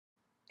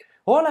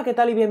Hola, ¿qué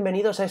tal? Y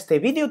bienvenidos a este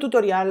vídeo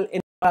tutorial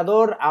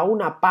entrador a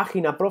una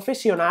página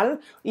profesional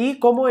y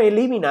cómo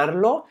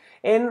eliminarlo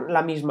en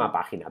la misma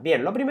página.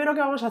 Bien, lo primero que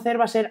vamos a hacer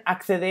va a ser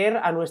acceder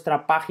a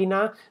nuestra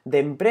página de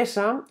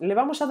empresa, le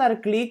vamos a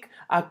dar clic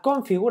a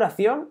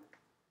configuración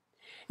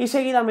y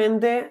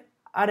seguidamente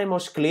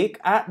haremos clic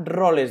a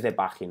roles de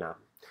página.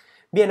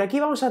 Bien, aquí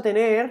vamos a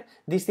tener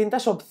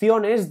distintas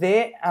opciones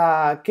de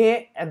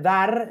qué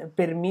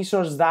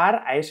permisos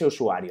dar a ese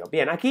usuario.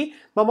 Bien, aquí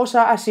vamos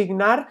a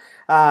asignar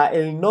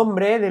el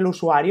nombre del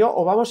usuario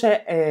o vamos a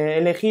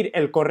elegir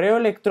el correo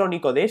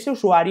electrónico de ese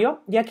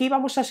usuario y aquí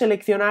vamos a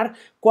seleccionar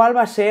cuál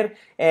va a ser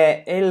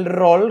el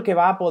rol que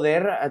va a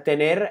poder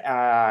tener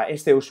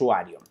este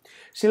usuario.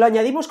 Si lo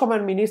añadimos como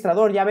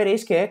administrador, ya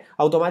veréis que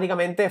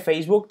automáticamente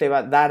Facebook te va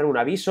a dar un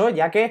aviso,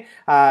 ya que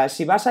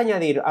si vas a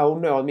añadir a un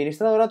nuevo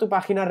administrador a tu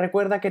página,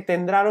 recuerda que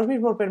tendrá los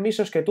mismos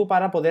permisos que tú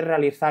para poder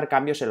realizar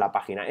cambios en la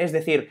página. Es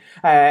decir,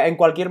 en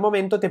cualquier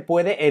momento te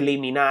puede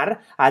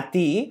eliminar a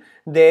ti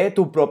de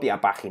tu propia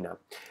página.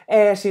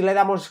 Si le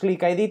damos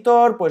clic a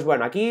editor, pues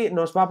bueno, aquí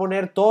nos va a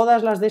poner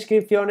todas las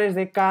descripciones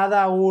de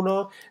cada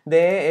uno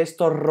de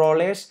estos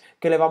roles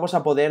que le vamos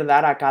a poder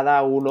dar a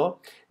cada uno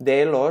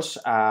de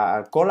los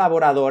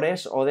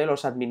colaboradores o de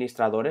los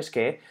administradores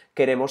que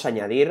queremos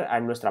añadir a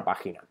nuestra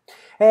página.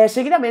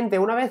 Seguidamente,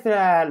 una vez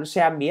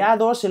sea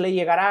enviado, se le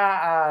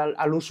llegará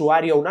al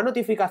usuario una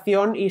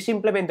notificación y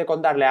simplemente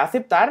con darle a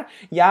aceptar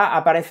ya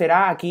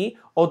aparecerá aquí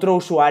otro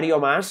usuario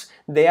más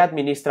de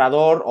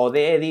administrador o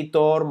de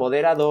editor,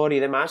 moderador y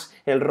demás,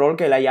 el rol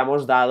que le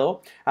hayamos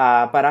dado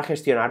para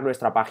gestionar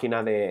nuestra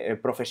página de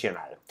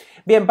profesional.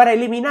 Bien, para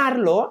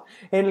eliminarlo,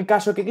 en el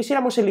caso que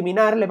quisiéramos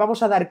eliminar, le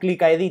vamos a dar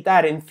clic a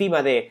editar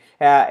encima de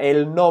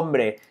el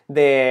nombre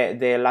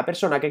de la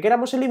persona que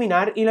queramos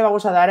eliminar y le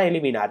vamos a dar a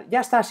eliminar. Ya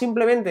está,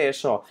 simplemente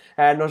eso.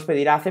 Nos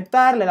pedirá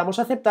aceptar, le damos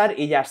a aceptar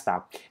y ya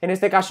está. En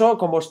este caso,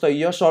 como estoy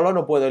yo solo,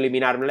 no puedo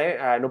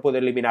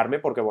eliminarme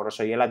porque, bueno,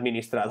 soy el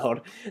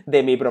administrador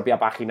de mi propia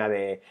página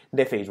de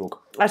Facebook.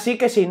 Así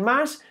que sin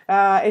más,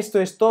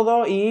 esto es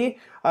todo y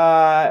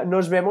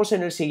nos vemos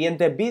en el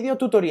siguiente vídeo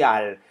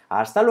tutorial.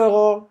 ¡Hasta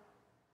luego!